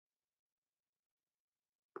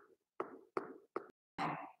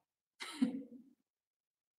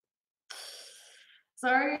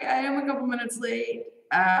Sorry, I am a couple minutes late.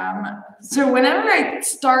 So whenever I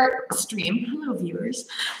start stream, hello viewers,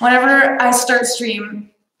 whenever I start stream,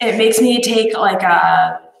 it makes me take like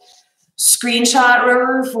a screenshot or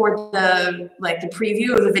whatever for the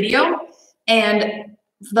preview of the video. And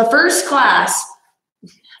the first class,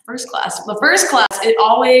 it has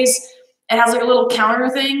like a little counter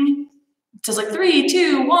thing. It says like 3,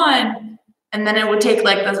 2, 1, and then it would take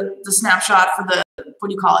like the snapshot for the, what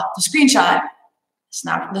do you call it? The screenshot.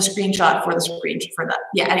 Snap the screenshot for the screen for that.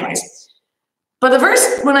 Yeah, anyways. But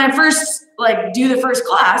when I first like do the first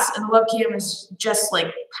class and the webcam is just like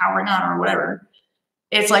powering on or whatever,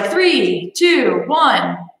 it's like 3, 2,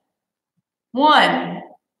 1, 1,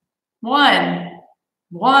 1,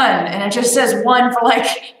 1, and it just says 1 for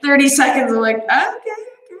like 30 seconds. I'm like, okay,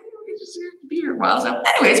 we just be here a while. So,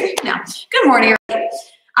 anyways, now, good morning, everybody.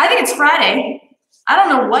 I think it's Friday. I don't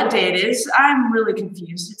know what day it is. I'm really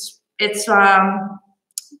confused. It's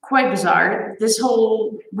quite bizarre. This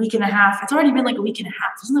whole week and a half, it's already been like a week and a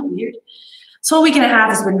half. Isn't that weird? This whole week and a half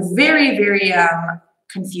has been very, very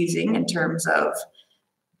confusing in terms of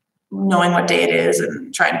knowing what day it is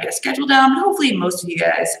and trying to get a schedule down. But hopefully most of you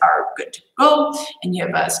guys are good to go and you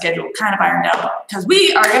have a schedule kind of ironed out because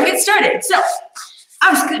we are going to get started. So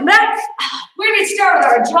I'm just getting back. We're going to get started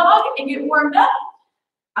with our jog and get warmed up.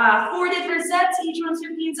 4 different sets, each one's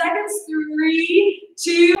 15 seconds. 3,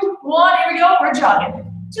 2, 1, here we go. We're jogging.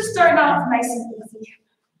 Just starting off nice and easy.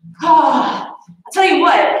 I'll tell you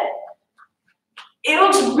what, it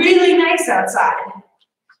looks really nice outside,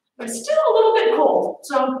 but it's still a little bit cold.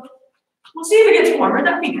 So we'll see if it gets warmer.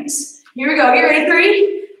 That'd be nice. Here we go. Get ready.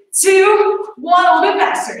 3, 2, 1. A little bit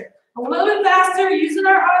faster. A little bit faster, using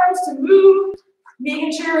our arms to move,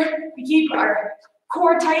 making sure we keep our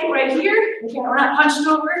core tight right here. Okay, we're not hunched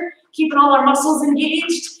over, keeping all our muscles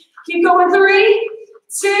engaged. Keep going. 3,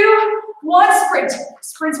 2, 1. Sprint.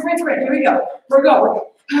 Sprint, sprint, sprint. Here we go. We're going.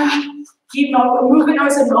 Keep moving. I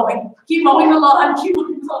said mowing. Keep mowing the lawn. Keep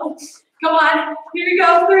mowing the lawn. Come on. Here we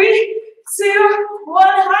go. 3, 2, 1.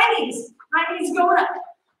 High knees. High knees going up.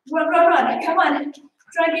 Run, run, run. Come on.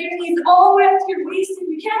 Try to get your knees all the way up to your waist if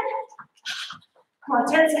you can. Come on.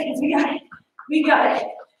 10 seconds. We got it. We got it.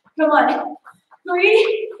 Come on.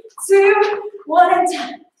 3, 2, 1, and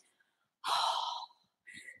 10.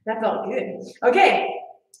 That felt good. Okay,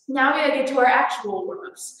 now we gotta get to our actual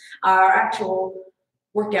warm-ups, our actual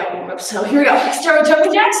workout warm-ups. So here we go. Start with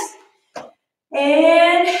jumping jacks.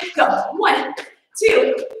 And go. 1,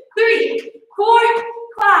 2, 3, 4,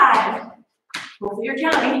 5. Hopefully you're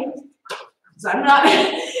counting. So I'm not.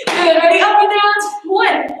 Good. Ready? Up and down.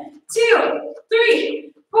 1, 2,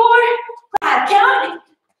 3, 4, 5. Count.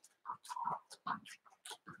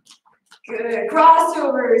 Good.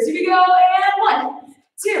 Crossovers. Here we go. And 1,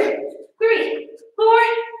 2, 3, 4,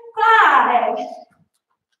 5.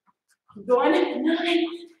 Keep going. 9,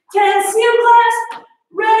 10. Seal class.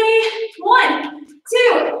 Ready. 1,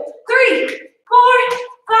 2, 3, 4,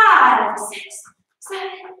 5, 6, 7,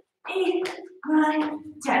 8,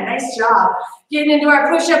 9, 10. Nice job. Getting into our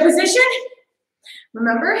push-up position.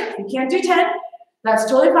 Remember, if you can't do 10, that's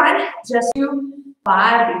totally fine. Just do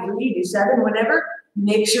 5, do 3, do 7, whatever.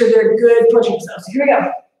 Make sure they're good push-ups though. So here we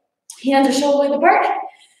go. Hands are shoulder width apart.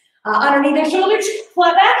 Underneath their shoulders,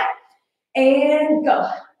 flat back, and go.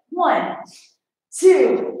 1,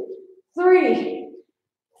 2, 3,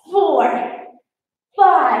 4,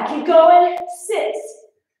 5. Keep going. 6,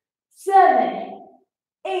 7,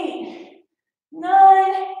 8,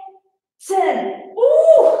 9, 10. Woo!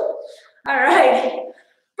 All right.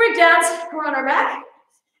 Breakdowns. We're on our back.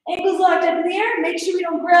 Ankles locked up in the air. Make sure we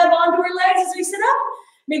don't grab onto our legs as we sit up.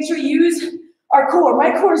 Make sure we use our core.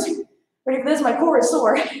 My core's ready for this. My core is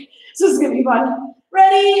sore. So this is going to be fun.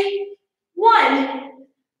 Ready? 1,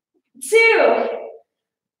 2,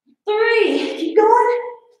 3. Keep going.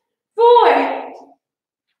 4,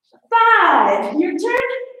 5. Your turn.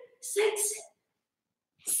 6,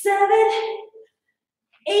 7,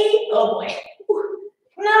 8. Oh boy.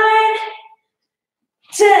 9,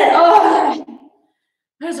 10. Oh,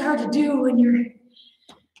 that's hard to do when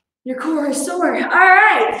your core is sore. All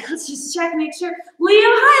right. Let's just check, make sure. Liam,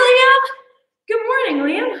 hi, Liam. Good morning,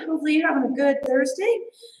 Liam. Hopefully you're having a good Thursday.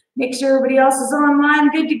 Make sure everybody else is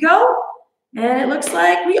online, good to go. And it looks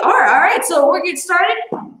like we are. All right, so we're getting started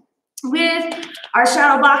with our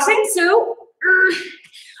shadow boxing. So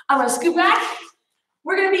I'm gonna scoot back.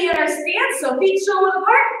 We're gonna be in our stance, so feet shoulder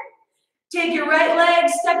apart. Take your right leg,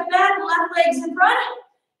 step back, left leg's in front,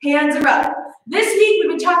 hands are up. This week we've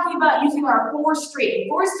been talking about using our 4 straight.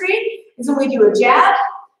 4 straight is when we do a jab,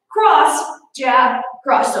 cross,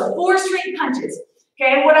 so 4 straight punches.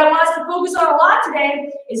 Okay, what I want us to focus on a lot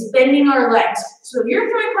today is bending our legs. So if you're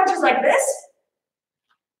throwing punches like this,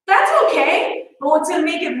 that's okay. But what's going to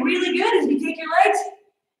make it really good is you take your legs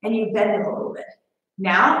and you bend them a little bit.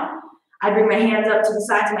 Now, I bring my hands up to the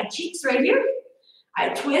sides of my cheeks right here. I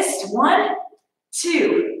twist, 1,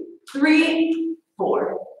 2, 3,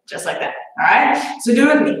 4, just like that. All right, so do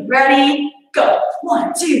it with me. Ready, go.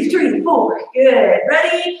 1, 2, 3, 4. Good.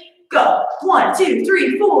 Ready, go. 1, 2,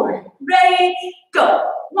 3, 4. Ready, go.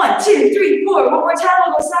 1, 2, 3, 4. One more time,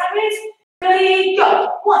 we'll go sideways. Ready,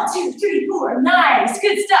 go. 1, 2, 3, 4. Nice,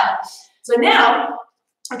 good stuff. So now,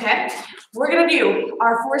 okay, we're gonna do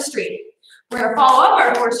our 4 straight. We're gonna follow up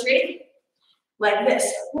our 4 straight like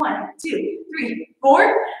this. 1, 2, 3,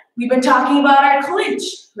 4. We've been talking about our clinch,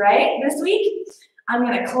 right? This week, I'm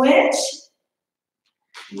gonna clinch,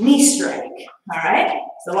 knee strike. All right,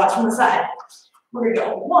 so watch from the side. We're gonna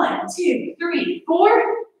go 1, 2, 3,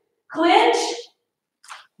 4. Clinch,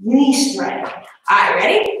 knee strike. All right,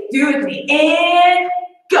 ready? Do it with me. And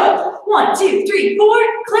go. 1, 2, 3, 4.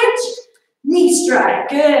 Clinch, knee strike.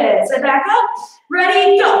 Good. Set back up.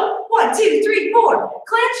 Ready? Go. 1, 2, 3, 4.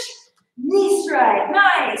 Clinch, knee strike.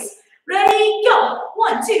 Nice. Ready? Go.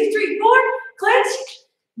 1, 2, 3, 4. Clinch,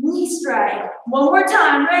 knee strike. One more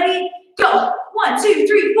time. Ready? Go. 1, 2,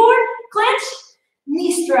 3, 4. Clinch,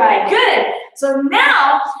 knee strike. Good. So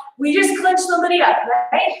now we just clenched somebody up,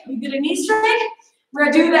 right? We did a knee strike. We're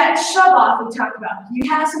gonna do that shove off we talked about. You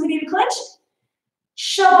have somebody to clinch,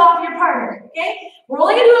 shove off your partner, okay? We're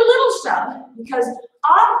only gonna do a little shove because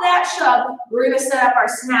off that shove, we're gonna set up our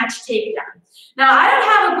snatch takedown. Now, I don't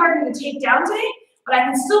have a partner to take down today, but I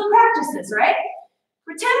can still practice this, right?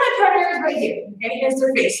 Pretend my partner is right here, okay? Here's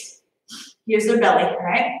their face. Here's their belly, all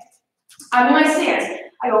right? I'm in my stance.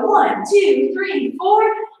 I go 1, 2, 3, 4.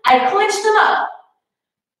 I clinch them up,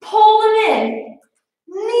 pull them in,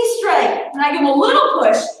 knee strike, and I give them a little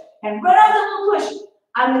push, and right after the little push,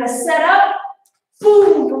 I'm gonna set up,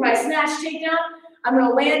 boom, for my snatch takedown. I'm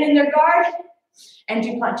gonna land in their guard and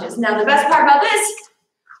do punches. Now the best part about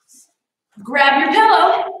this, grab your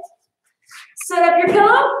pillow, set up your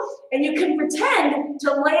pillow, and you can pretend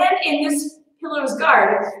to land in this pillow's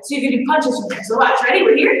guard so you can do punches from there. So watch, ready,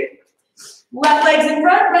 we're here. Left leg's in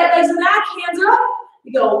front, right leg's in back, hands are up.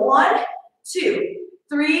 We go 1, 2,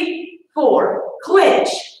 3, 4. Clinch.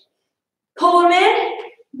 Pull them in.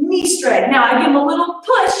 Knee strike. Now I give them a little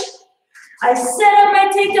push. I set up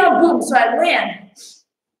my takedown. Boom. So I land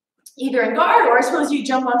either in guard or I suppose you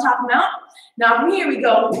jump on top of them out. Now from here we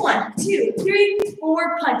go 1, 2, 3,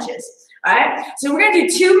 4 punches. All right. So we're gonna do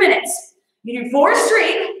 2 minutes. You do 4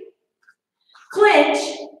 straight. Clinch.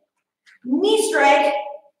 Knee strike.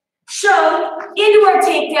 Shove into our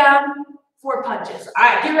takedown. 4 punches. All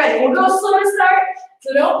right, get ready. We'll go slow to start,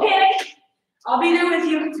 so don't panic. I'll be there with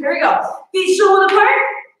you. Here we go. Feet shoulder apart.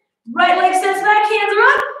 Right leg steps back, hands are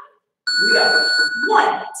up. Here we go.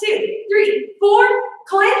 1, 2, 3, 4.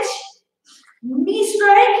 Clinch. Knee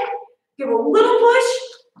strike. Give a little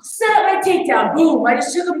push. Set up my takedown. Boom. I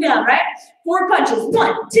just took them down, right? 4 punches.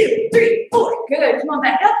 1, 2, 3, 4. Good. Come on,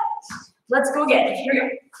 back up. Let's go again. Here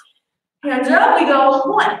we go. Hands up. We go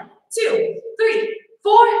 1, 2, 3,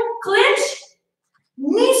 4, clinch,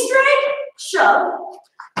 knee strike, shove,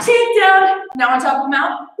 takedown. Now on top of the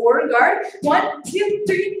mount or in guard. 1, 2,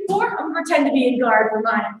 3, 4. I'm gonna pretend to be in guard for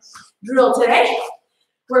my drill today.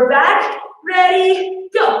 We're back, ready,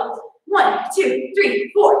 go. 1, 2,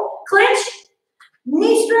 3, 4. Clinch,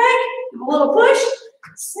 knee strike, give a little push,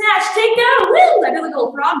 snatch, takedown. Woo! I did like a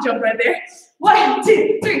little frog jump right there. 1,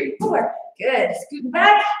 2, 3, 4. Good. Scooting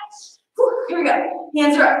back. Whew. Here we go.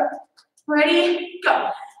 Hands are up. Ready, go.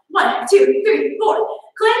 1, 2, 3, 4.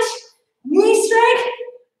 Clinch, knee strike,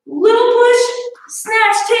 little push,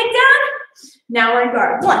 snatch, takedown. Now we're in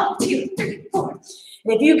guard. 1, 2, 3, 4.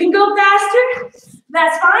 And if you can go faster,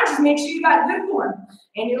 that's fine. Just make sure you got good form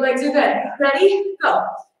and your legs are good. Ready, go.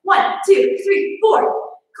 1, 2, 3, 4.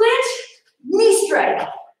 Clinch, knee strike,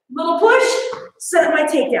 little push, set up my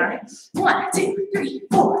takedown. 1, 2, 3,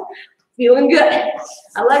 4. Feeling good.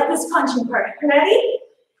 I like this punching part. Ready?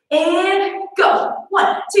 And go.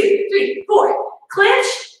 1, 2, 3, 4. Clinch,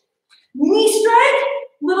 knee strike,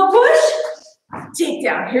 little push,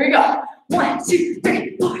 takedown. Here we go. 1, 2,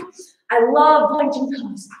 3, 4. I love punching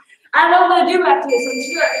pillows. I don't know what to do after this, I'm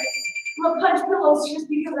sure. I'm gonna punch pillows just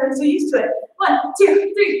because I'm so used to it. 1,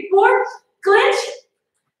 2, 3, 4. Clinch,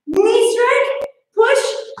 knee strike, push,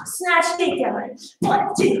 snatch, takedown. 1,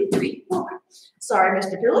 2, 3, 4. Sorry,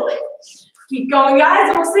 Mr. Pillow. Keep going, guys.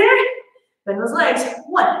 Almost there. Bend those legs.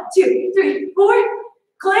 1, 2, 3, 4.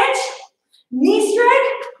 Clinch. Knee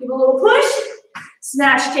strike. Give a little push.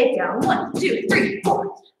 Snatch, takedown. 1, 2, 3,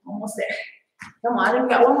 4. Almost there. Come on, we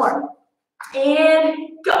got one more. And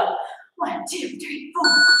go. 1, 2, 3, 4.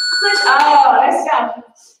 Push. Oh, nice job.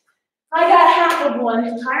 I got half of one.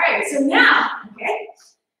 All right, so now, okay,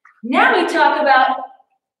 now we talk about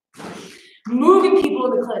moving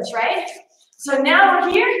people in the clinch, right? So now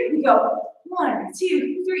we're here, we go 1,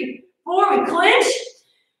 2, 3, 4, we clinch,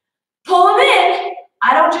 pull them in.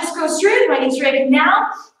 I don't just go straight with my knee straight. Now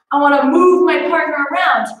I want to move my partner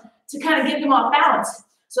around to kind of get them off balance.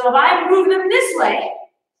 So if I move them this way,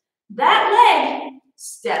 that leg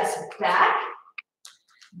steps back,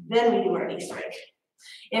 then we do our knee strike.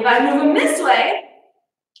 If I move them this way,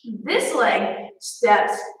 this leg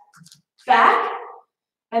steps back,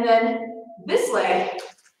 and then this leg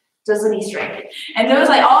does the knee strike. And notice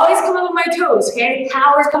I always come up with my toes, okay?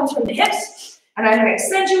 Power comes from the hips, and I'm gonna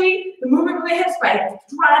accentuate the movement of my hips by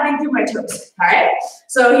driving through my toes, all right?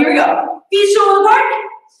 So here we go. Feet shoulder apart,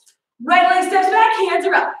 right leg steps back, hands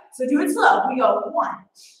are up. So do it slow. We go 1,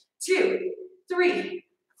 2, 3,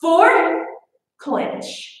 4,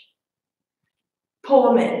 clinch.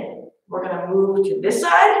 Pull them in. We're gonna move to this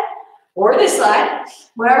side or this side.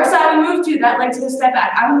 Whatever side we move to, that leg's gonna step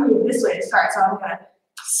back. I'm gonna move this way to start, so I'm gonna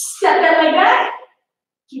step that leg back,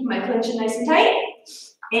 keep my clinch nice and tight,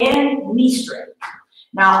 and knee strike.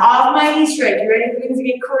 Now off my knee strike, you ready for things to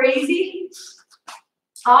get crazy?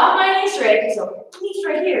 Off my knee strike, so knee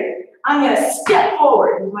strike here. I'm gonna step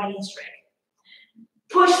forward with my knee strike.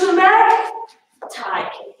 Push them back, tie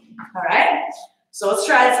kick, all right? So let's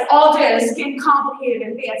try this all together. This is getting complicated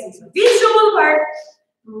and fancy. So feet shoulder apart,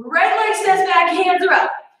 right leg steps back, hands are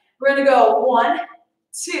up. We're gonna go 1,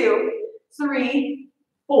 2, 3,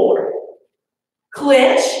 4.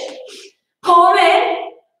 Clinch, pull them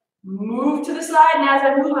in, move to the side, and as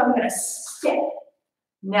I move, I'm gonna step.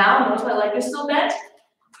 Now, notice my leg is still bent.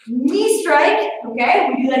 Knee strike, okay?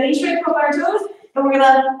 We do that knee strike from our toes, and we're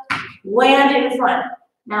gonna land in front.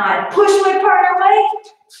 Now I push my partner away,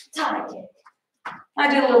 tie kick. I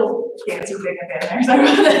did a little fancy thing at the end there, sorry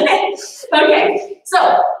about that. Okay,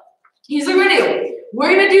 so here's what we're gonna do.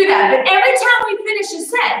 We're gonna do that, but every time we finish a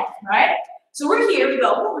set, right? So we're here, we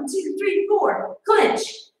go 1, 2, 3, 4, clinch,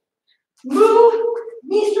 move,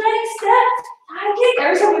 knee strike, step, tie kick.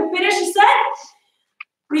 Every time we finish a set,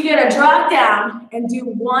 we get a drop down and do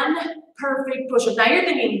one perfect push-up. Now you're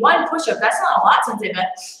thinking, one push-up, that's not a lot, Sensei, but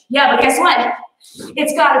yeah, but guess what?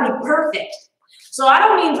 It's gotta be perfect. So I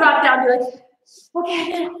don't mean drop down, be like,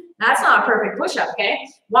 okay, that's not a perfect push-up, okay?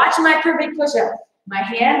 Watch my perfect push-up. My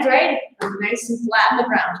hands, right, are nice and flat on the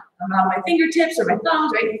ground. I'm on my fingertips or my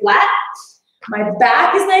thumbs, right, flat. My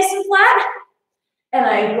back is nice and flat. And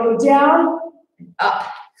I go down and up.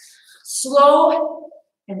 Slow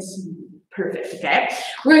and smooth. Perfect, okay?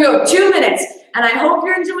 We're gonna go 2 minutes. And I hope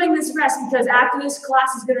you're enjoying this rest because after this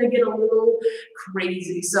class is gonna get a little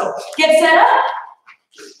crazy. So get set up.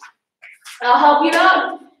 I'll help you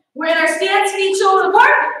out. We're in our stance, feet shoulder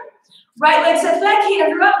apart. Right leg steps back,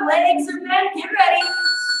 hands are up, legs are bent. Get ready.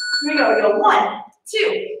 Here we go. We go 1,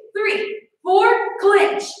 2, 3, 4,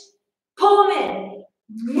 clinch. Pull them in.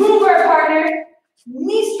 Move our partner.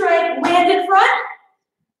 Knee strike, land in front.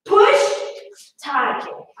 Push, tie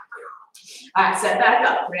kick. All right, set back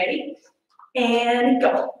up. Ready? And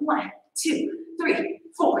go. 1, 2, 3,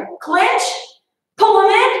 4. Clinch. Pull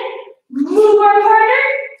them in. Move our partner.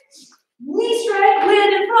 Knee strike,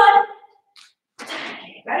 land in front.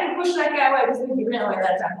 I didn't push that guy away because we ran away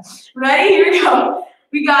that time. Ready? Here we go.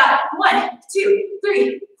 We got 1, 2,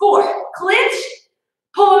 3, 4. Clinch.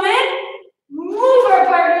 Pull them in. Move our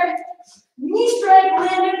partner. Knee strike,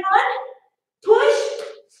 land in front. Push.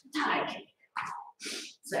 Tie kick.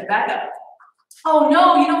 Set back up. Oh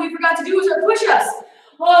no, you know what we forgot to do is our push-ups.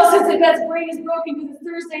 Oh, since the Beth's brain is broken because it's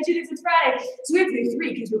Thursday, 2 days, it's Friday. So we have to do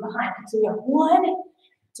 3 because we're behind. So we have 1.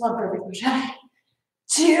 It's one perfect push-up.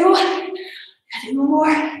 2. Gotta do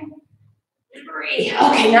more. 3.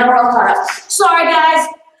 Okay, now we're all caught up. Sorry guys,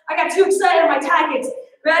 I got too excited on my tie kicks.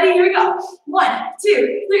 Ready? Here we go. 1,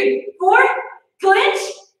 2, 3, 4. Clinch.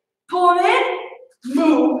 Pull them in.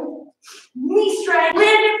 Move. Knee strike.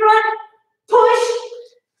 Land in front. Push.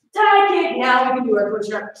 Tie kick. Now we can do our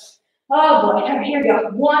push-up. Oh boy. All right, here we go.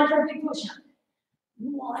 1 perfect push-up.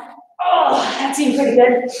 1. Oh, that seems pretty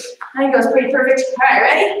good. I think that was pretty perfect. All right,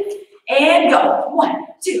 ready? And go. 1,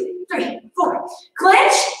 2, 3, 4.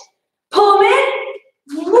 Clinch. Pull them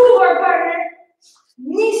in. Move our partner.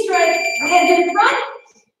 Knee strike. Hand in front.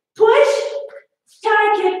 Push.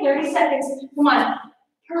 Tie kick. 30 seconds. Come on.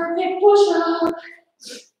 Perfect push-up.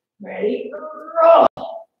 Ready? Roll.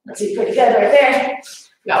 Let's see, pretty good right there.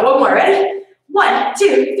 We got 1 more. Ready? 1,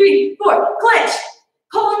 2, 3, 4. Clinch.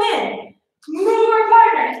 Pull them in. Move our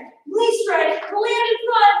partner. Knee strike. Land in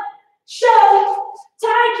front. Shove.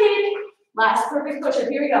 perfect push-up.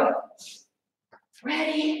 Here we go.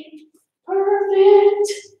 Ready?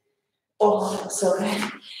 Perfect. Oh, so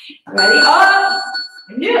good. Ready? Up.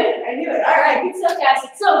 I knew it. All right, good stuff, guys.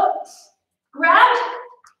 So, grab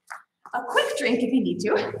a quick drink if you need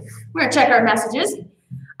to. We're gonna check our messages.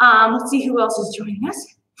 Let's see who else is joining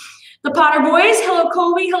us. The Potter Boys. Hello,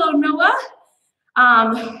 Colby. Hello, Noah.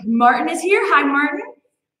 Martin is here. Hi, Martin.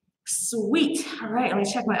 Sweet. All right, let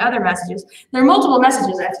me check my other messages. There are multiple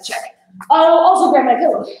messages I have to check. I'll also grab my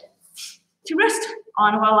pillow to rest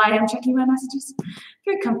on while I am checking my messages.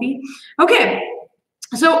 Very comfy. Okay,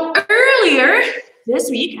 so earlier this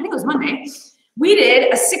week, I think it was Monday, we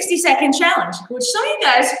did a 60-second challenge, which some of you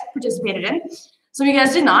guys participated in. Some of you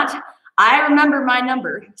guys did not. I remember my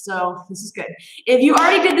number, so this is good. If you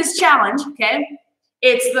already did this challenge, okay,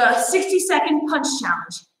 it's the 60-second punch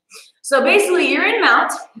challenge. So basically, you're in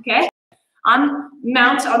mount, okay? I'm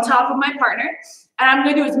mount on top of my partner, and I'm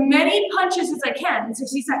gonna do as many punches as I can in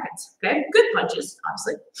 60 seconds, okay? Good punches,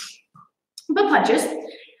 obviously, but punches.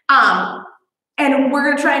 And we're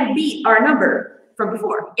gonna try and beat our number from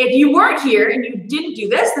before. If you weren't here and you didn't do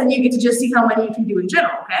this, then you get to just see how many you can do in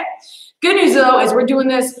general, okay? Good news though is we're doing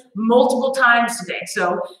this multiple times today,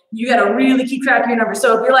 so you gotta really keep track of your numbers.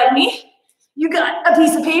 So if you're like me, you got a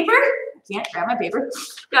piece of paper. I can't grab my paper.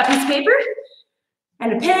 Got a piece of paper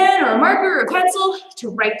and a pen or a marker or a pencil to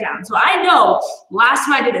write down. So I know last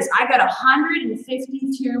time I did this, I got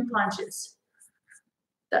 152 punches.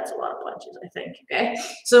 That's a lot of punches, I think, okay?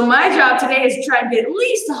 So my job today is to try and get at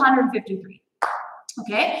least 153,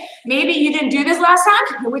 okay? Maybe you didn't do this last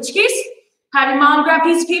time, in which case, have your mom grab a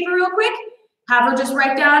piece of paper real quick, have her just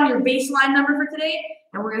write down your baseline number for today,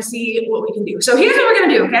 and we're gonna see what we can do. So here's what we're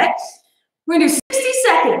gonna do, okay? We're gonna do 60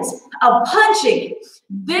 seconds of punching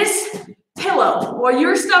this pillow or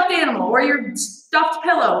your stuffed animal or your stuffed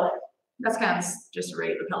pillow. That's kind of just a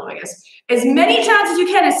regular pillow, I guess. As many times as you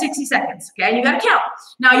can in 60 seconds, okay? And you gotta count.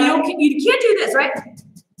 Now, you can't do this, right?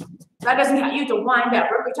 That doesn't count. You have to wind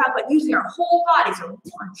up. We're talking about using our whole body. So 1,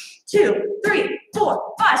 2, 3,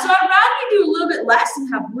 4, 5. So I'd rather you do a little bit less and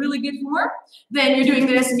have really good form than you're doing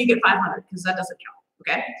this and you get 500, because that doesn't count,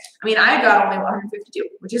 okay? I mean, I got only 152,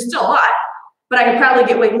 which is still a lot, but I could probably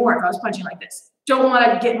get way more if I was punching like this. Don't want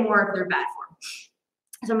to get more if they're bad form.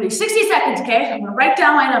 So I'm gonna do 60 seconds, okay? I'm gonna write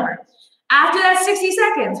down my number. After that 60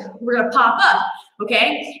 seconds, we're gonna pop up,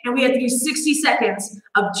 okay? And we have to do 60 seconds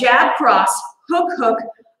of jab, cross, hook, hook,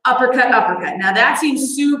 uppercut, uppercut. Now that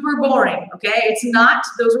seems super boring, okay? It's not.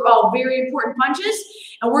 Those are all very important punches.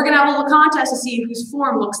 And we're gonna have a little contest to see whose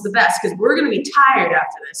form looks the best, because we're gonna be tired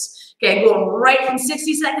after this. Okay, going right from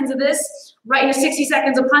 60 seconds of this, right into 60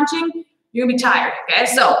 seconds of punching, you're gonna be tired, okay?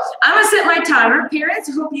 So I'm gonna set my timer. Parents,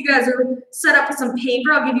 I hope you guys are set up with some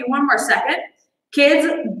paper. I'll give you one more second. Kids,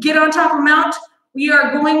 get on top of mount. We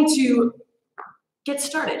are going to get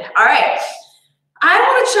started. All right. I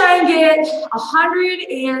want to try and get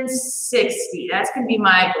 160. That's going to be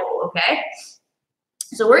my goal, okay?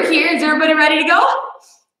 So we're here. Is everybody ready to go?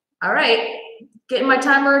 All right. Getting my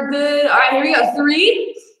timer good. All right, here we go.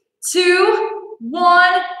 3, 2,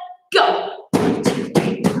 1, go.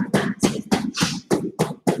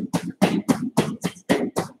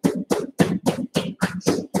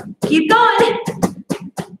 Keep going.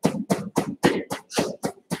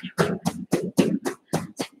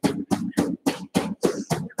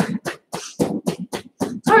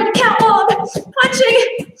 It's hard to count while I'm punching.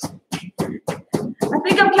 I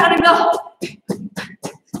think I'm counting up.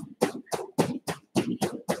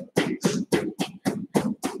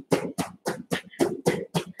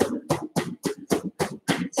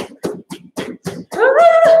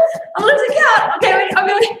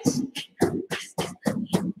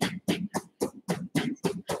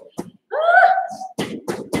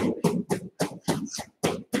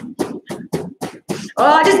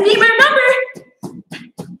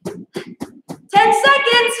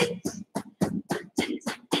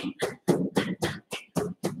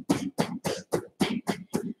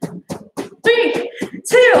 3,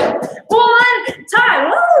 2, 1, time.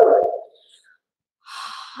 Woo!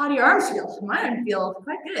 How do your arms feel? Mine feel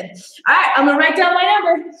quite good. All right, I'm gonna write down my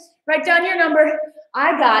number. Write down your number.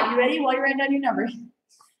 I got, you ready? While you write down your number.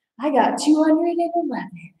 I got 211.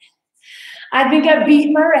 I think I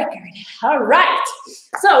beat my record. All right.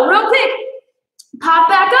 So real quick, pop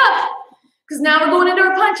back up, because now we're going into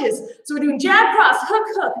our punches. So we're doing jab, cross, hook,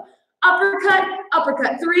 hook, uppercut,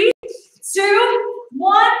 uppercut. 3, 2,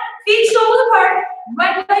 1. Feet shoulders apart.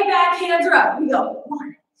 Right leg back, hands are up. We go.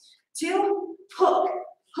 1, 2, hook,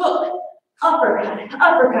 hook, uppercut,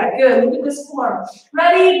 uppercut. Good. Look at this form.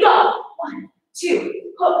 Ready, go. 1, 2,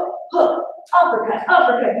 hook, hook, uppercut,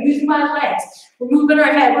 uppercut. Using my legs. We're moving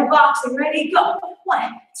our head. We're boxing. Ready, go.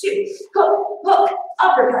 1, 2, hook, hook,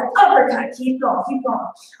 uppercut, uppercut. Keep going, keep going.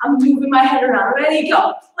 I'm moving my head around. Ready,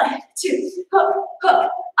 go. 1, 2, hook,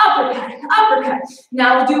 hook, uppercut, uppercut.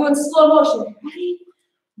 Now we'll do it in slow motion. Ready?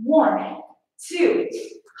 1, 2,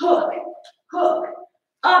 hook, hook,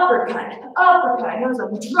 uppercut, uppercut. Nose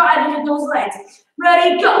up. Drive into those legs.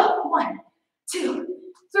 Ready, go. 1, 2,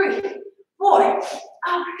 3, 4.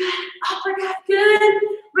 Uppercut, uppercut. Good.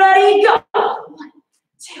 Ready, go. 1,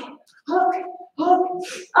 2, hook, hook,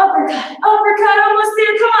 uppercut, uppercut. Almost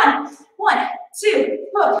there. Come on. 1, 2,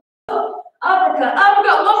 hook, hook, uppercut,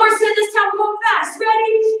 uppercut. One more set this time. We're going fast.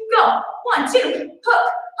 Ready, go. 1, 2, hook,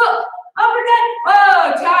 hook, uppercut.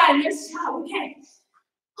 Oh, time. Nice job. Okay.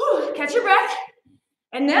 Whew. Catch your breath.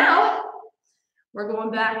 And now we're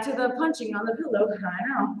going back to the punching on the pillow. I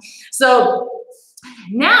know. So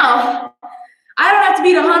now I don't have to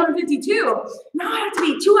beat 152. Now I have to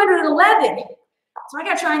beat 211. So I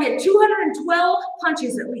got to try and get 212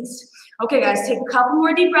 punches at least. Okay, guys, take a couple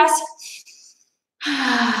more deep breaths.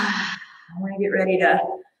 I'm going to get ready to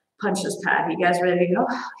punch this pad. You guys ready to go?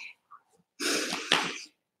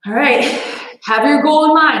 All right. Have your goal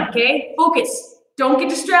in mind, okay? Focus. Don't get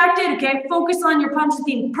distracted, okay? Focus on your punches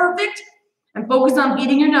being perfect and focus on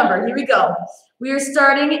beating your number. Here we go. We are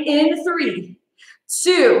starting in 3,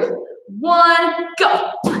 2, 1,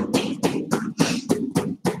 go.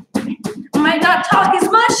 I might not talk as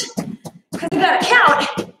much because I gotta count.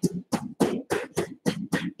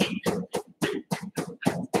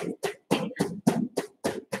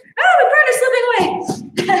 Oh, the bird is slipping away.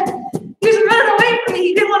 He was running away from me.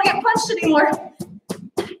 He didn't want to get punched anymore.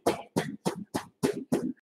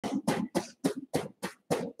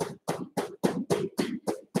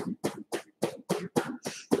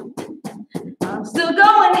 I'm still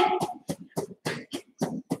going.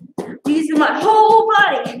 Using my whole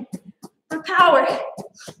body for power.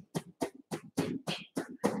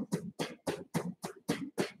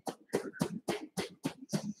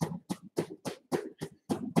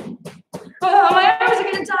 Oh, my arms are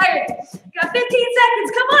getting tired. Got 15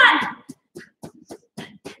 seconds. Come on.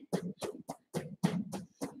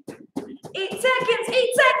 8 seconds. 8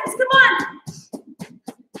 seconds. Come on.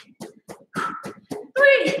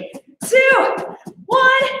 3, 2,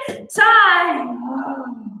 1. Time.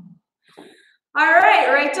 All right.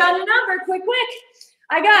 Write down your number. Quick, quick.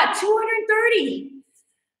 I got 230.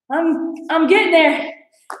 I'm getting there.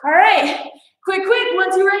 All right. Quick, quick.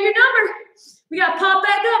 Once you write your number, we got to pop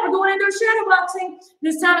back up. We're going into shadow boxing.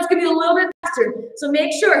 This time it's going to be a little bit faster. So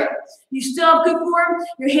make sure you still have good form.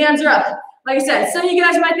 Your hands are up. Like I said, some of you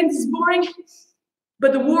guys might think this is boring,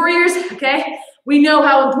 but the warriors, okay, we know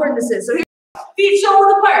how important this is. So here, feet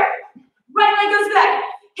shoulder apart. Right leg goes back.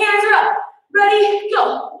 Hands are up. Ready,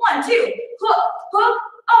 go. 1, 2, hook, hook,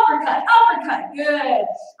 uppercut, uppercut. Good.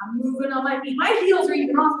 I'm moving on my feet. My heels are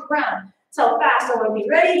even off the ground. That's how fast I want to be.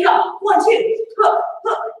 Ready, go. 1, 2, hook,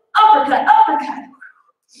 hook, uppercut, uppercut.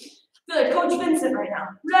 Feel like Coach Vincent right now.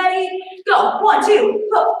 Ready, go. 1, 2,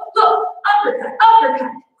 hook, hook, uppercut,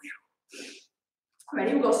 uppercut.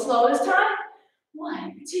 Ready, we'll go slow this time.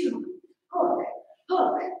 1, 2, hook,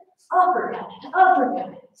 hook, uppercut,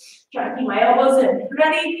 uppercut. Try to keep my elbows in.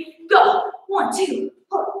 Ready, go. 1, 2,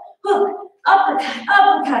 hook, hook, uppercut,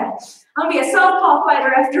 uppercut. I'm gonna be a southpaw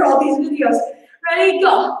fighter after all these videos. Ready,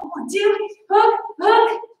 go. 1, 2, hook,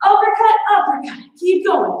 hook, uppercut, uppercut. Keep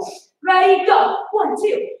going. Ready, go. 1,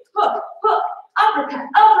 2, hook, hook, uppercut,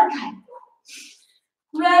 uppercut.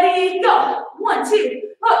 Ready, go. 1, 2,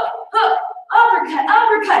 hook, hook, uppercut,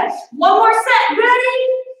 uppercut. One more set. Ready,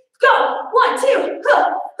 go. 1, 2,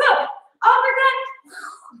 hook, hook, uppercut.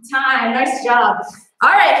 Time. Nice job. All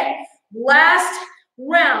right. Last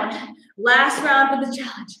round. Last round for the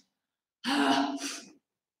challenge.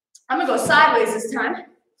 I'm going to go sideways this time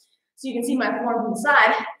so you can see my form from the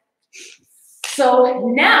side. So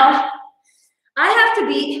now I have to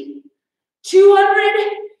beat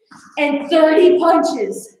 230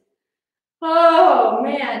 punches. Oh,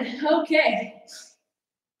 man. Okay.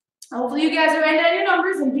 Hopefully you guys are writing down your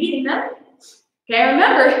numbers and beating them. Okay,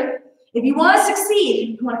 remember, if you want to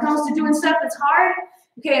succeed when it comes to doing stuff that's hard,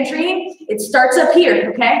 okay, and training, it starts up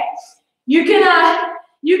here, okay? You can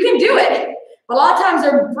do it. But a lot of times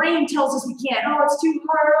our brain tells us we can't. Oh, it's too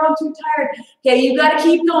hard. Oh, I'm too tired. Okay, you got to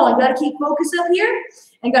keep going. You got to keep focus up here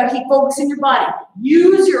and got to keep focusing your body.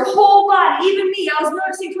 Use your whole body. Even me, I was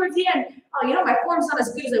noticing towards the end, oh, you know, my form's not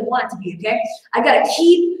as good as I want it to be, okay? I got to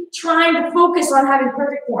keep trying to focus on having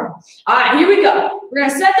perfect form. All right, here we go. We're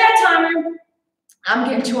going to set that timer. I'm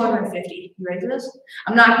getting 250. You ready for this?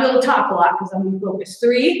 I'm not going to talk a lot because I'm going to focus.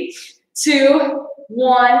 3, 2,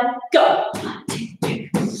 1, go.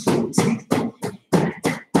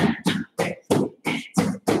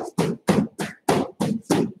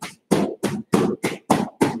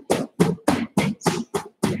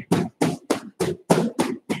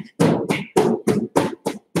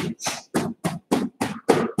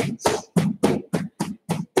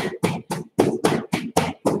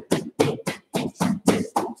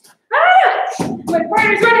 My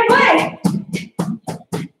partner's running away.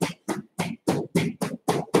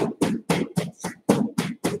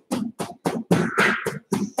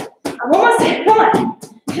 I'm almost there. Come on.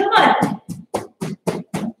 Come on.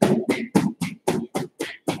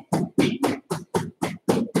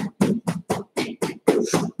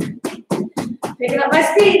 Picking up my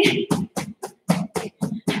speed.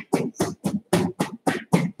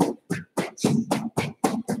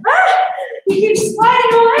 He keeps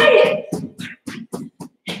sliding away.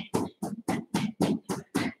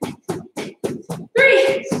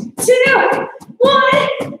 3, 2,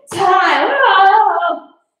 1, time.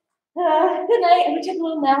 Good night. I'm gonna take a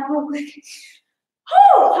little nap real quick.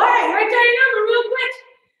 Oh, all right, write down your number real quick.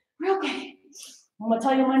 Real quick. I'm gonna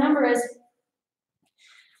tell you what my number is.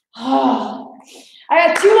 Oh, I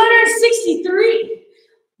got 263.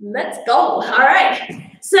 Let's go. All right.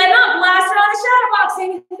 Setting up, blast around the shadow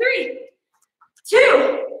boxing. 3,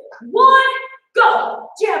 2, 1, go.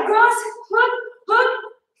 Jab, cross, hook, hook,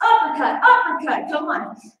 uppercut, uppercut. Come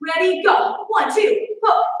on. Ready, go. 1, 2,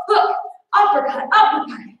 hook, hook, uppercut,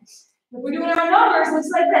 uppercut. If we're doing our numbers, it looks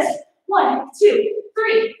like this. 1, 2,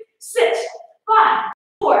 3, 6, 5,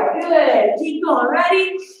 4. Good. Keep going.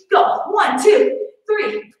 Ready, go. 1, 2,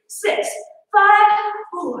 3, 6, 5,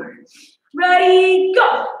 4. Ready,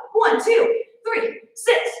 go. 1, 2, 3,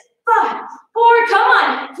 6, 5, 4. Come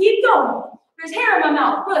on. Keep going. There's hair in my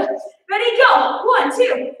mouth. Good. Ready, go. 1,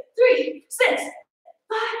 2, 3, 6, 5,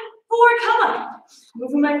 4. Come on.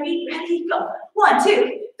 Moving my feet. Ready, go. 1,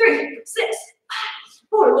 2, 3, 6, 5,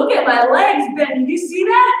 4. Look at my legs bending. Do you see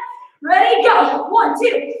that? Ready, go. 1, 2,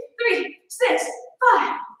 3, 6,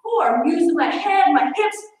 5, 4. I'm using my head, my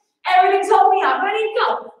hips. Everything's helping me out. Ready,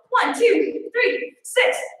 go. 1, 2, 3,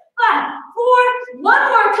 6, 5, 4. One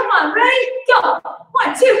more. Come on. Ready, go.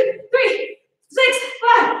 1, 2, 3, 6,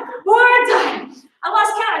 5, 4. Time. I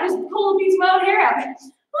lost count. I just pulled a piece of my own hair out.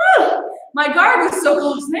 Woo! My guard was so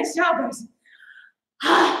close. Nice job, guys.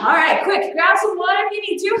 All right, quick. Grab some water if you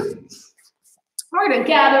need to. We're going to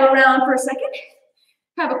gather around for a second.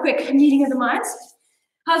 Have a quick meeting of the minds.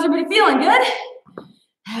 How's everybody feeling? Good?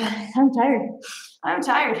 I'm tired. I'm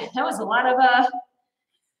tired. That was a lot of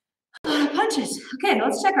punches. Okay,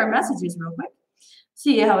 let's check our messages real quick.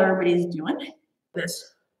 See how everybody's doing.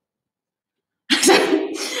 This.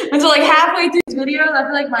 And so like halfway through these videos, I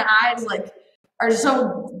feel like my eyes like are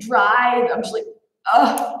so dry. I'm just like,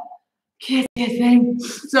 oh, can't see a thing.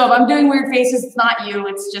 So if I'm doing weird faces, it's not you.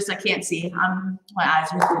 It's just I can't see. My eyes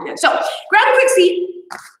are really good. So grab a quick seat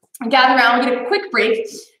and gather around. We'll get a quick break.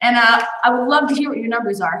 And I would love to hear what your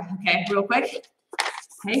numbers are. Okay, real quick.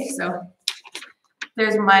 Okay, so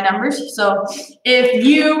there's my numbers. So if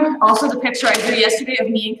you, also the picture I drew yesterday of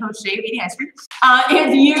me and Coach Dave eating ice cream.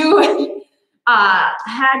 If you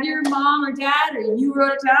had your mom or dad or you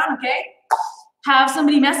wrote it down, okay, have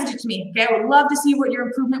somebody message it to me, okay? I would love to see what your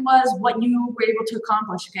improvement was, what you were able to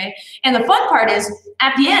accomplish, okay? And the fun part is,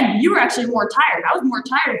 at the end, you were actually more tired. I was more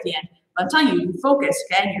tired at the end. But I'm telling you, you focus,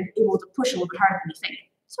 okay? And you're able to push a little bit harder than you think.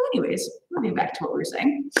 So anyways, moving back to what we were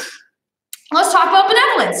saying. Let's talk about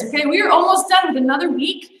benevolence, okay? We are almost done with another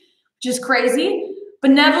week, which is crazy.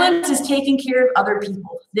 Benevolence is taking care of other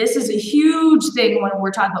people. This is a huge thing when we're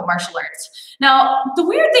talking about martial arts. Now, the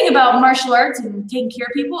weird thing about martial arts and taking care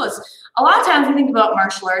of people is a lot of times we think about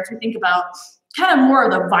martial arts, we think about kind of more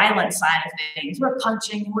of the violent side of things. We're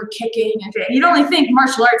punching, we're kicking, okay? You don't really think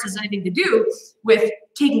martial arts has anything to do with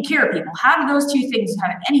taking care of people. How do those two things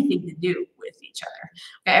have anything to do with each other?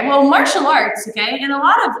 Okay, well, martial arts, okay, and a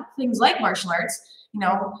lot of things like martial arts, you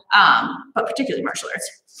know, but particularly martial arts,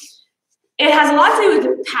 it has a lot to do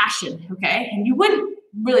with passion, okay? And you wouldn't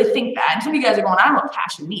really think that. And some of you guys are going, I don't know what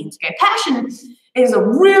passion means, okay? Passion is a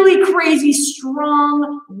really crazy,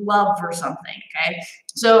 strong love for something, okay?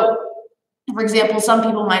 So, for example, some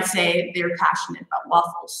people might say they're passionate about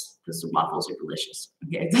waffles because the waffles are delicious.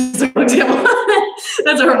 Okay, that's a horrible example.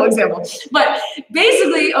 That's a horrible example. But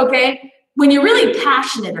basically, okay, when you're really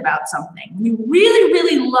passionate about something, when you really,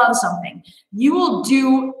 really love something, you will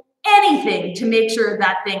do anything to make sure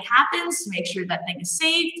that thing happens, to make sure that thing is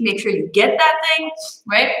safe, to make sure you get that thing,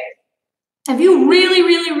 right? If you really,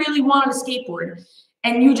 really, really wanted a skateboard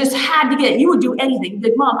and you just had to get it, you would do anything. You'd be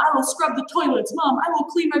like, Mom, I will scrub the toilets. Mom, I will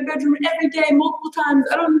clean my bedroom every day, multiple times.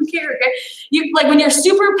 I don't even care, okay? You, like when you're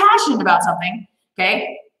super passionate about something,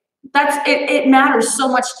 okay, that's it matters so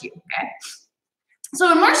much to you, okay?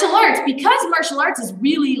 So in martial arts, because martial arts is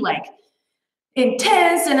really like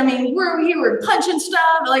intense, and I mean, we're punching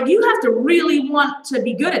stuff, like you have to really want to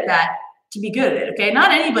be good at that to be good at it, okay?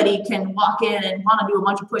 Not anybody can walk in and want to do a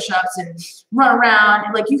bunch of push-ups and run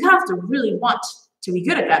around. Like you have to really want to be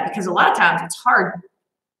good at that, because a lot of times it's hard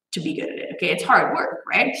to be good at it, okay? It's hard work,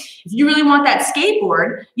 right? If you really want that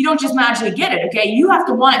skateboard, you don't just magically get it, okay? You have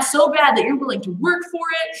to want it so bad that you're willing to work for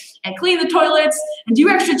it and clean the toilets and do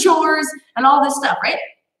extra chores and all this stuff, right?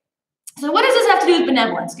 So what does this have to do with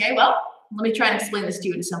benevolence, okay? Well, let me try and explain this to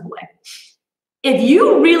you in a simple way. If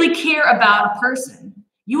you really care about a person,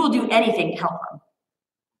 you will do anything to help them.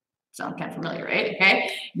 Sound kind of familiar, right? Okay.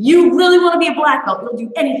 You really want to be a black belt, you'll do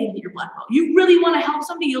anything to get your black belt. You really want to help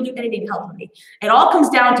somebody, you'll do anything to help somebody. It all comes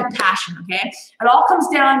down to passion, okay? It all comes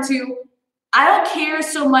down to, I don't care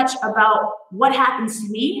so much about what happens to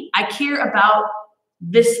me. I care about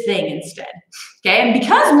this thing instead, okay? And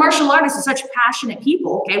because martial artists are such passionate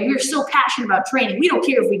people, okay, we're so passionate about training. We don't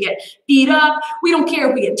care if we get beat up. We don't care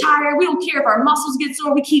if we get tired. We don't care if our muscles get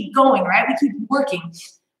sore. We keep going, right? We keep working.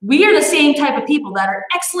 We are the same type of people that are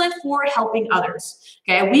excellent for helping others,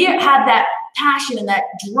 okay? We have that passion and that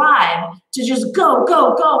drive to just go,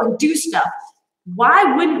 go, go and do stuff.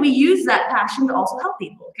 Why wouldn't we use that passion to also help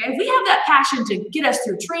people, okay? If we have that passion to get us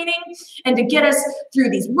through training and to get us through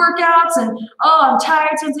these workouts and, oh, I'm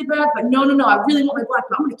tired, Sensei Beth, but no, I really want my black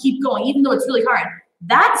belt. I'm gonna keep going even though it's really hard.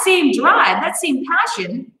 That same drive, that same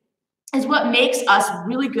passion is what makes us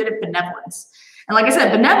really good at benevolence. And like I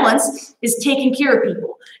said, benevolence is taking care of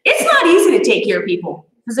people. It's not easy to take care of people.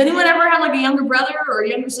 Does anyone ever have like a younger brother or a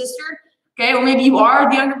younger sister? Okay, or maybe you are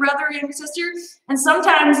the younger brother or younger sister. And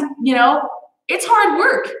sometimes, you know, it's hard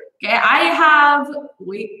work. Okay, I have,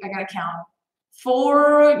 I gotta count,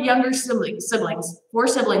 4 younger siblings, 4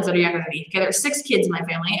 siblings that are younger than me. Okay, there are 6 kids in my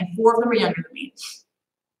family and 4 of them are younger than me.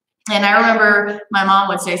 And I remember my mom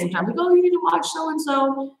would say sometimes, like, oh, you need to watch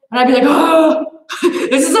so-and-so. And I'd be like, oh,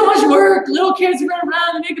 this is so much work. Little kids run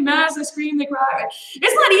around, they make a mess, they scream, they cry.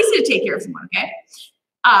 It's not easy to take care of someone, okay?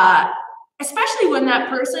 Especially when that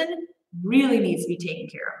person really needs to be taken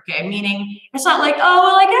care of, okay? Meaning, it's not like, oh,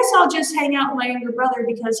 well, I guess I'll just hang out with my younger brother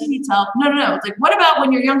because he needs help. No. It's like, what about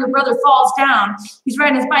when your younger brother falls down, he's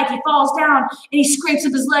riding his bike, he falls down, and he scrapes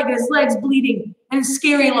up his leg, and his leg's bleeding, and it's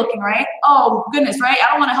scary looking, right? Oh, goodness, right?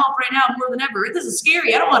 I don't want to help right now more than ever. This is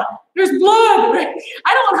scary. There's blood, right?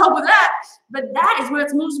 I don't want to help with that. But that is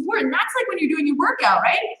what's most important. That's like when you're doing your workout,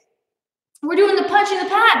 right? We're doing the punch in the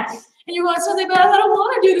pad. And you're going, Sensei Beth, I don't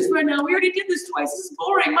want to do this right now. We already did this twice. This is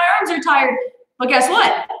boring. My arms are tired. But guess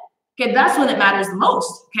what? Okay, that's when it matters the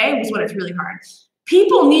most. Okay, is when it's really hard.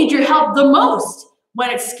 People need your help the most when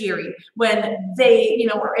it's scary, when they, you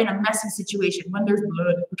know, are in a messy situation, when there's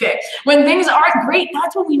blood. Okay, when things aren't great,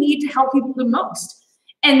 that's when we need to help people the most.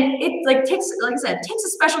 And it takes, like I said, takes a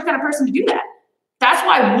special kind of person to do that. That's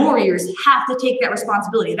why warriors have to take that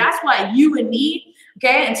responsibility. That's why you and me,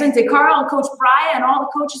 okay, and Sensei Carl and Coach Brian and all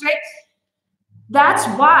the coaches, right? That's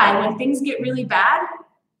why when things get really bad,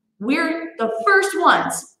 we're the first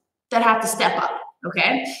ones that have to step up,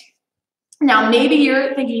 okay? Now, maybe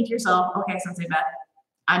you're thinking to yourself, okay, Sensei Beth,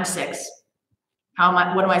 I'm 6.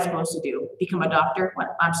 What am I supposed to do? Become a doctor? When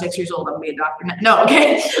I'm 6 years old, I'm gonna be a doctor. No,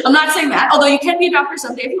 okay, I'm not saying that, although you can be a doctor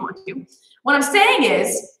someday if you want to. What I'm saying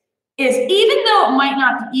is even though it might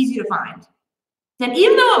not be easy to find, then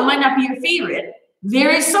even though it might not be your favorite, there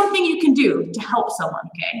is something you can do to help someone,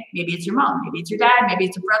 okay? Maybe it's your mom, maybe it's your dad, maybe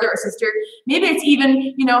it's a brother or sister, maybe it's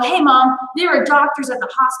even, you know, hey mom, there are doctors at the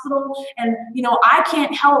hospital and, you know, I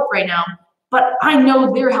can't help right now, but I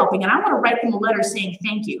know they're helping and I want to write them a letter saying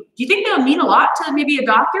thank you. Do you think that would mean a lot to maybe a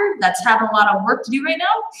doctor that's having a lot of work to do right now?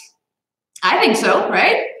 I think so,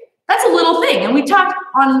 right? That's a little thing. And we talked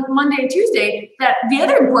on Monday and Tuesday that the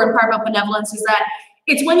other important part about benevolence is that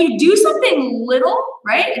it's when you do something little,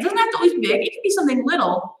 right? It doesn't have to always be big. It can be something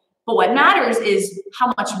little, but what matters is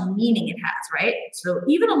how much meaning it has, right? So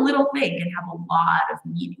even a little thing can have a lot of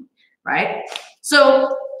meaning, right?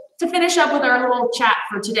 So to finish up with our little chat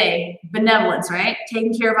for today, benevolence, right?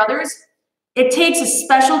 Taking care of others. It takes a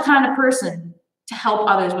special kind of person to help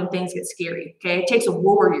others when things get scary, okay? It takes a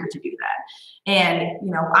warrior to do that. And,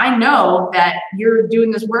 you know, I know that you're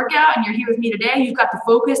doing this workout and you're here with me today. You've got the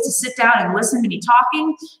focus to sit down and listen to me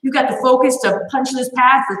talking. You've got the focus to punch this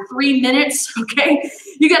pad for 3 minutes, okay?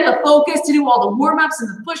 You got the focus to do all the warm-ups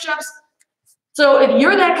and the push-ups. So if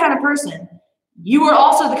you're that kind of person, you are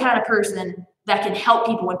also the kind of person that can help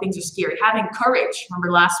people when things are scary. Having courage. Remember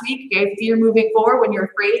last week, okay? Fear moving forward when you're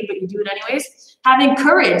afraid, but you do it anyways. Having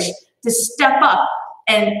courage to step up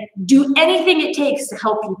and do anything it takes to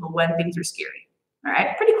help people when things are scary. All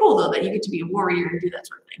right? Pretty cool, though, that you get to be a warrior and do that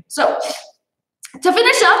sort of thing. So, to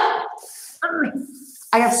finish up,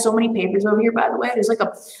 I have so many papers over here, by the way. There's like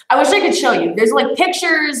I wish I could show you. There's like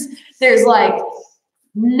pictures, there's like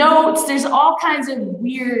notes, there's all kinds of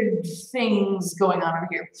weird things going on over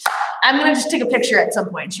here. I'm gonna just take a picture at some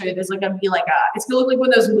point and show you. There's like gonna be like it's gonna look like one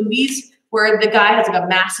of those movies where the guy has like a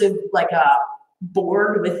massive like a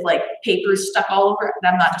board with like papers stuck all over it.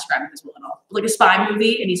 And I'm not describing this well at all. Like a spy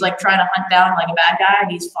movie, and he's like trying to hunt down like a bad guy,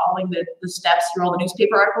 and he's following the steps through all the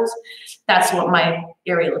newspaper articles. That's what my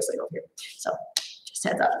area looks like over here. So just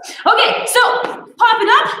heads up. Okay, so pop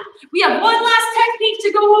it up. We have one last technique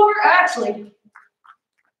to go over. Actually,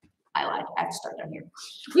 I lied. I have to start down here.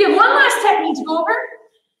 We have one last technique to go over.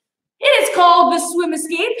 It is called the swim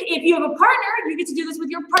escape. If you have a partner, you get to do this with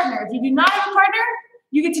your partner. If you do not have a partner,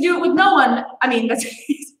 you get to do it with no one. I mean, that's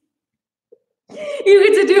you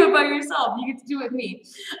get to do it by yourself. You get to do it with me.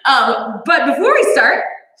 But before we start,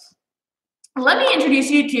 let me introduce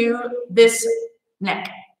you to this neck,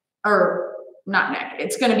 or not neck.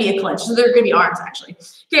 It's going to be a clinch. So they're going to be arms, actually.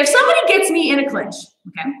 Okay, if somebody gets me in a clinch,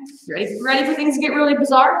 okay, you ready for things to get really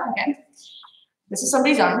bizarre? Okay, this is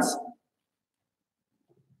somebody's arms.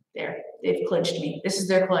 There, they've clinched me. This is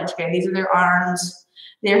their clinch. Okay, these are their arms.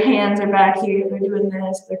 Their hands are back here. They're doing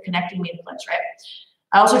this. They're connecting me to clinch, right?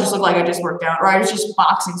 I also just look like I just worked out, or I was just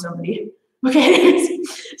boxing somebody. Okay,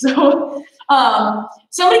 so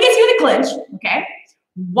somebody gets you in a clinch. Okay,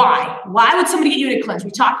 why? Why would somebody get you in a clinch?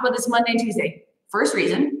 We talked about this Monday and Tuesday. First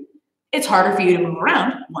reason, it's harder for you to move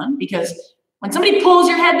around. One, because when somebody pulls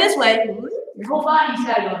your head this way, your whole body's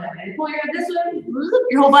got to go that way. You pull your head this way,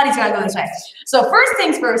 your whole body's got to go this way. So first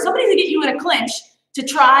things first, somebody's gonna get you in a clinch to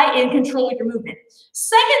try and control your movement.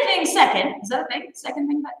 Second thing second, is that a thing? Second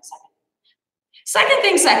thing second. Second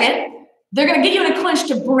thing second, they're gonna get you in a clinch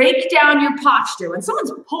to break down your posture. When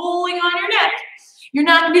someone's pulling on your neck, you're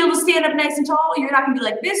not gonna be able to stand up nice and tall. You're not gonna be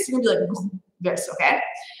like this, you're gonna be like this, okay?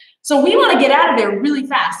 So we wanna get out of there really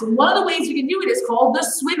fast. And one of the ways we can do it is called the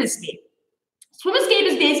swim escape. Swim escape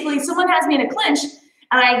is basically someone has me in a clinch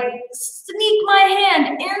and I sneak my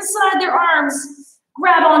hand inside their arms,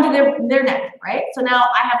 grab onto their neck, right? So now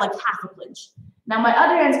I have like half a clinch. Now my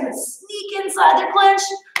other hand's gonna sneak inside their clinch,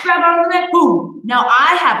 grab onto the neck, boom. Now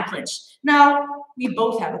I have a clinch. Now we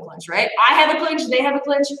both have a clinch, right? I have a clinch, they have a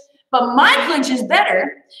clinch, but my clinch is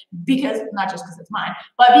better because, not just because it's mine,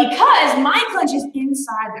 but because my clinch is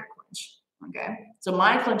inside their clinch, okay? So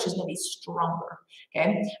my clinch is gonna be stronger,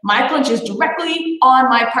 okay? My clinch is directly on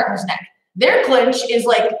my partner's neck. Their clinch is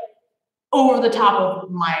like over the top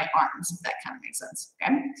of my arms, if that kind of makes sense,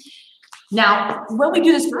 okay? Now, when we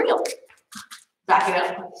do this for real, back it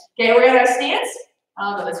up. Okay, we're gonna have stance.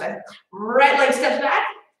 I'll go this way. Right leg steps back,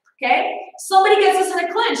 okay? Somebody gets us in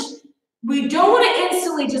a clinch. We don't wanna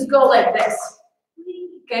instantly just go like this,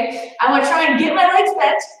 okay? I wanna try and get my legs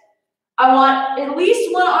bent. I want at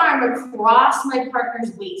least one arm across my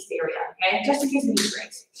partner's waist area, okay? Just in case the knee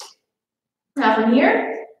breaks. Now from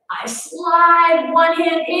here, I slide one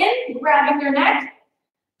hand in, grabbing their neck.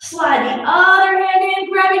 Slide the other hand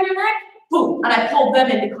in, grabbing their neck. Boom, and I pull them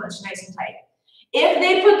into clinch nice and tight. If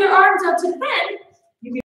they put their arms up to defend,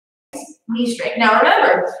 you can knee straight. Now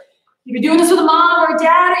remember, if you're doing this with a mom or a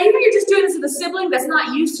dad, or even you're just doing this with a sibling that's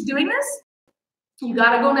not used to doing this, you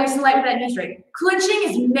gotta go nice and light with that knee strike. Clinching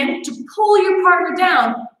is meant to pull your partner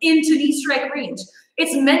down into knee strike range.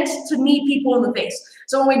 It's meant to knee people in the face.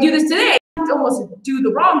 So when we do this today, almost do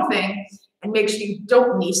the wrong thing and make sure you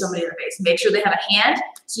don't knee somebody in the face. Make sure they have a hand,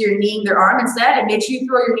 so you're kneeing their arm instead, and make sure you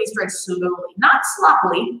throw your knee strikes slowly, not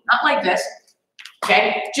sloppily, not like this.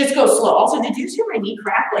 Okay, just go slow. Also, did you see my knee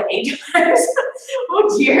crack like 8 times?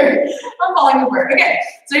 Oh dear, I'm falling apart. Okay,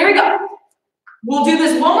 so here we go. We'll do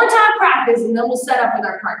this one more time practice, and then we'll set up with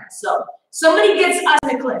our partners. So somebody gets us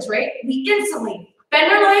in a clinch, right? We instantly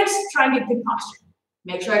bend our legs, try and get good posture.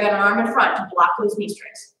 Make sure I got an arm in front to block those knee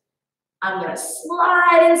strikes. I'm gonna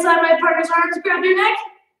slide inside my partner's arms, grab their neck.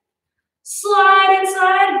 Slide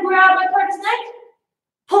inside, grab my partner's neck.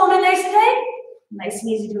 Pull them in nice and tight. Nice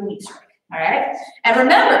and easy to do a knee strike, all right? And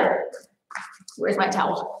remember, where's my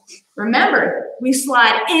towel? Remember, we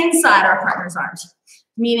slide inside our partner's arms,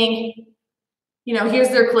 meaning, you know, here's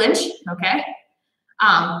their clinch, okay?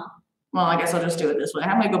 Well, I guess I'll just do it this way.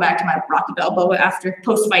 I'm gonna go back to my rocky elbow after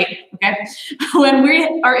post-fight, okay? When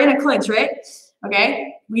we are in a clinch, right?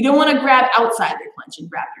 Okay, we don't want to grab outside their clinch and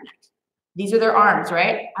grab their neck. These are their arms,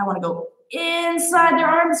 right? I want to go inside their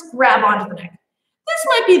arms, grab onto the neck. This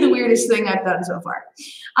might be the weirdest thing I've done so far.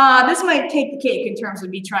 This might take the cake in terms of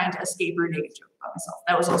me trying to escape or make a joke about myself.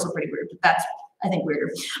 That was also pretty weird, but that's, I think,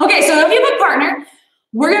 weirder. Okay, so if you have a partner,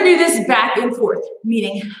 we're gonna do this back and forth,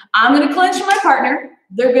 meaning I'm gonna clinch my partner,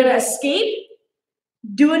 they're gonna escape,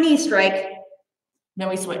 do a knee strike, then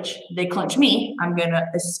we switch. They clinch me, I'm gonna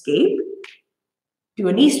escape, do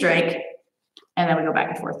a knee strike, and then we go back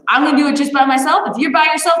and forth. I'm gonna do it just by myself. If you're by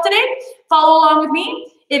yourself today, follow along with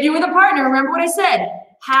me. If you're with a partner, remember what I said,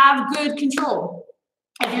 have good control.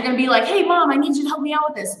 If you're gonna be like, hey mom, I need you to help me out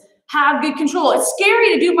with this, have good control. It's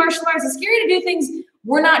scary to do martial arts. It's scary to do things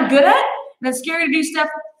we're not good at, and it's scary to do stuff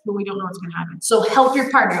but we don't know what's gonna happen. So help your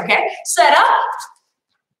partner, okay? Set up.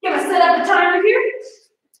 You're gonna set up the timer here.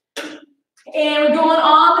 And we're going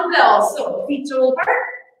on the bell. So feet shoulder apart,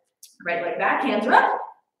 right leg back, hands are up.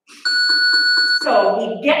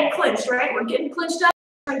 So we get clinched, right? We're getting clinched up.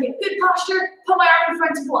 Trying to get good posture. Put my arm in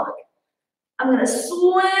front to block. I'm gonna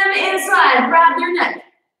swim inside, grab their neck.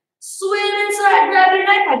 Swim inside, grab their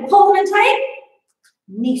neck. I pull them in tight.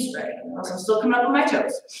 Knee strike. I'm still coming up on my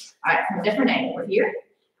toes. All right, from a different angle. We're here.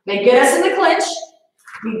 They get us in the clinch.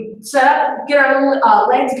 We set up, get our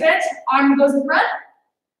legs bent. Arm goes in front.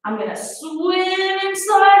 I'm gonna swim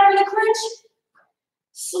inside for the clinch.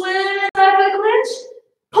 Swim inside for the clinch.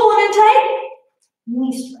 Pull them in tight.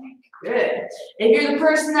 Knee strike. Good. If you're the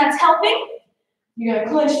person that's helping, you're gonna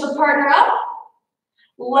clinch the partner up.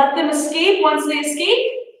 Let them escape. Once they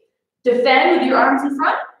escape, defend with your arms in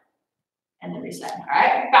front, and then reset. All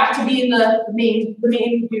right. Back to being the main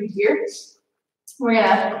dude here. We're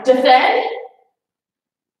gonna defend,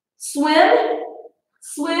 swim,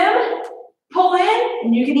 swim, pull in,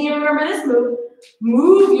 and you can even remember this move.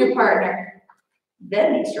 Move your partner.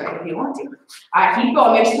 Then knee strike if you want to. All right, keep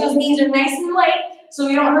going. Make sure those knees are nice and light so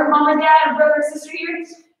you don't hurt mom and dad or brother or sister here.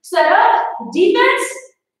 Set up, defense,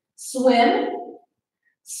 swim,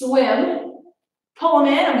 swim, pull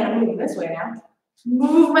them in. I'm gonna move this way now.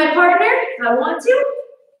 Move my partner if I want to.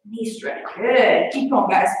 Knee strike. Good. Keep going,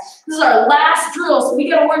 guys. This is our last drill, so we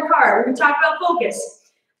gotta work hard. We're gonna talk about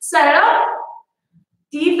focus. Set it up.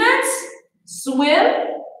 Defense. Swim.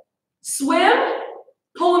 Swim.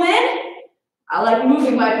 Pull them in. I like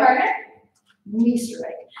moving my partner. Knee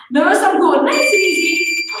strike. Notice I'm going nice and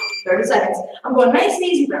easy. 30 seconds. I'm going nice and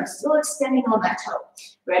easy, but I'm still extending on that toe.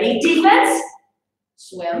 Ready? Defense.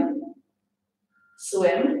 Swim.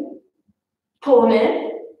 Swim. Pull them in.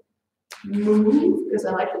 Move, because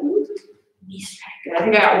I like to move. Knee strike. Good. I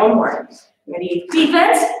think I got one more. Ready?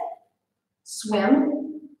 Defense.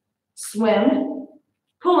 Swim. Swim.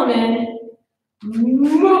 Pull them in.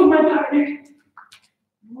 Move my partner.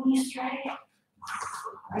 Knee strike.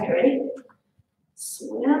 All right, ready?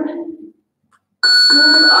 Swim.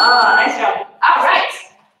 Swim. Ah, nice job. All right.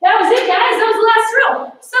 That was it, guys. That was the last drill.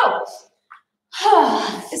 So,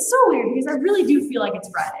 it's so weird because I really do feel like it's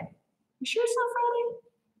Friday. You sure it's not Friday?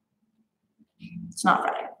 It's not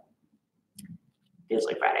Friday. Feels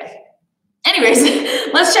like Friday.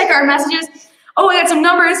 Anyways, let's check our messages. Oh, I got some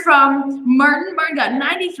numbers from Martin. Martin got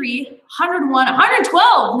 93, 101,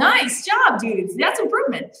 112. Nice job, dudes. That's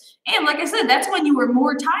improvement. And like I said, that's when you were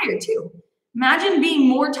more tired too. Imagine being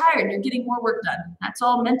more tired. You're getting more work done. That's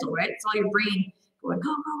all mental, right? It's all your brain going,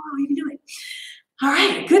 go, go, go. You can do it. All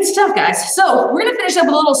right, good stuff, guys. So we're going to finish up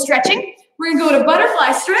with a little stretching. We're going to go to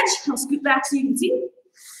butterfly stretch. I'll scoot back so you can see.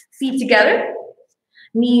 Feet together.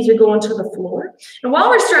 Knees are going to the floor. And while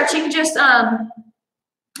we're stretching, just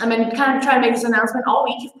I'm going to kind of try to make this announcement all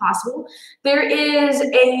week if possible. There is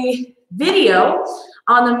a video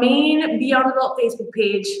on the main Beyond Adult Facebook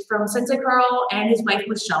page from Sensei Carl and his wife,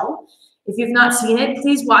 Michelle. If you've not seen it,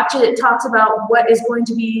 please watch it. It talks about what is going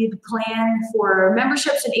to be the plan for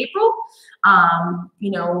memberships in April.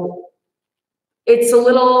 You know, it's a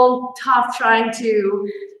little tough trying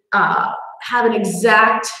to have an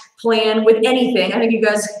exact plan with anything. I think you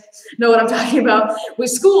guys know what I'm talking about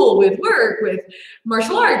with school, with work, with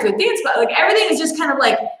martial arts, with dance, like everything is just kind of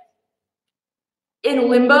like in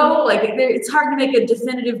limbo. Like it's hard to make a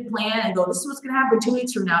definitive plan and go, this is what's going to happen 2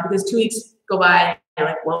 weeks from now, because 2 weeks go by and you're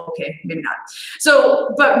like, well, okay, maybe not.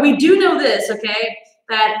 So, but we do know this, okay,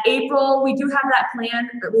 that April, we do have that plan,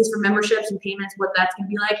 at least for memberships and payments, what that's going to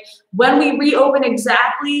be like. When we reopen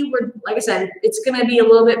exactly, we're, like I said, it's going to be a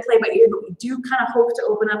little bit play by ear, but we do kind of hope to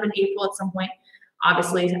open up in April at some point.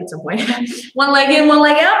 Obviously, at some point. One leg in, one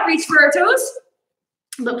leg out, reach for our toes.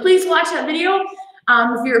 But please watch that video.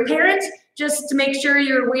 If you're a parent, just to make sure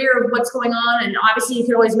you're aware of what's going on. And obviously, you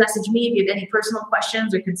can always message me if you have any personal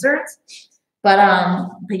questions or concerns. But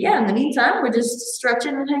yeah, in the meantime, we're just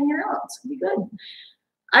stretching and hanging out. It's going to be good.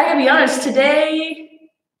 I gotta be honest, today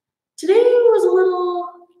was a little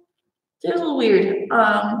it was a little weird.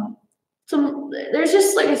 So there's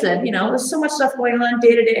just, like I said, there's so much stuff going on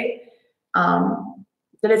day to day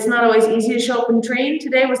that it's not always easy to show up and train.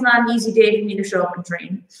 Today was not an easy day for me to show up and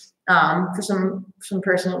train for some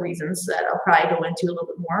personal reasons that I'll probably go into a little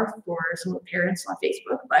bit more for some of the parents on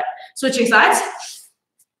Facebook, but switching sides.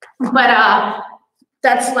 But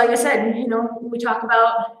that's, like I said, we talk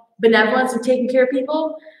about benevolence and taking care of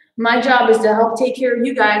people. My job is to help take care of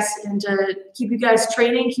you guys and to keep you guys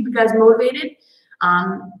training, keep you guys motivated.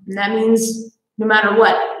 And that means no matter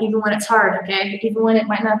what, even when it's hard, okay? Even when it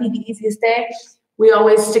might not be the easiest day, we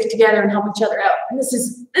always stick together and help each other out. And this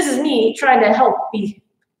is me trying to help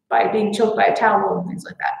by being choked by a towel roll and things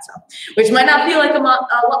like that. So, which might not feel like a lot.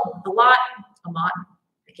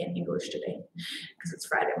 I can't English today because it's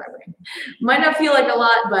Friday in my brain. Might not feel like a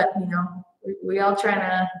lot, but we all trying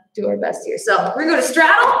to do our best here. So we're gonna go to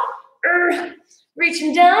straddle,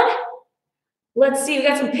 reaching down. Let's see, we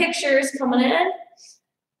got some pictures coming in.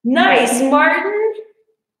 Nice, Martin.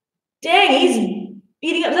 Dang, he's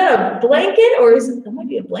beating up. Is that a blanket or that might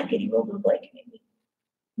be a blanket? He rolled in a blanket maybe.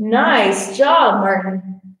 Nice job,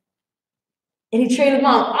 Martin. And he trained with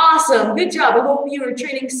mom. Awesome. Good job. I hope you were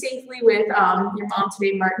training safely with your mom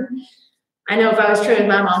today, Martin. I know if I was training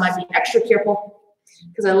with my mom, I'd be extra careful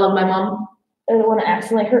because I love my mom. I don't want to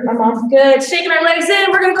accidentally hurt my mom. Good. Shaking our legs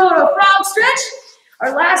in. We're going to go to a frog stretch.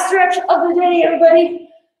 Our last stretch of the day, everybody.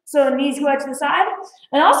 So knees go out to the side.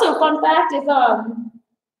 And also, fun fact,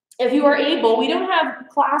 if you are able, we don't have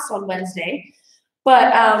class on Wednesday,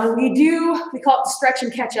 but we call it the stretch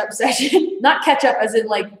and catch up session. Not catch up as in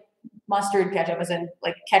like mustard ketchup, as in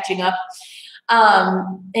like catching up.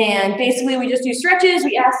 And basically we just do stretches.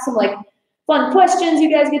 We ask some like fun questions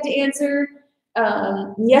you guys get to answer.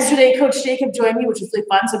 Yesterday, Coach Jacob joined me, which was really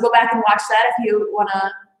fun. So go back and watch that if you want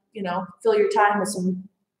to, fill your time with some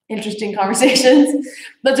interesting conversations.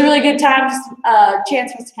 But it's a really good time, just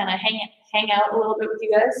chance for us to kind of hang out a little bit with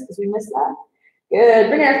you guys because we missed that. Good.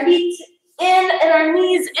 Bring our feet in and our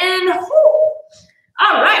knees in. Woo.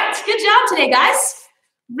 All right. Good job today, guys.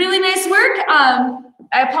 Really nice work.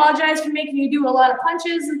 I apologize for making you do a lot of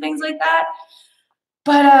punches and things like that.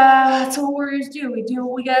 But that's what warriors do. We do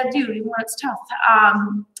what we got to do, even when it's tough.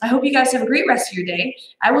 I hope you guys have a great rest of your day.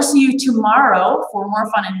 I will see you tomorrow for more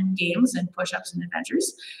fun and games and push-ups and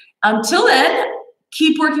adventures. Until then,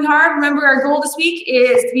 keep working hard. Remember, our goal this week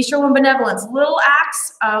is to be showing benevolence, little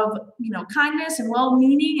acts of kindness and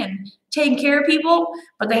well-meaning and taking care of people,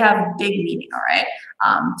 but they have big meaning. All right.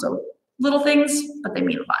 So little things, but they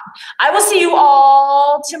mean a lot. I will see you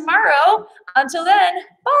all tomorrow. Until then,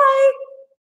 bye.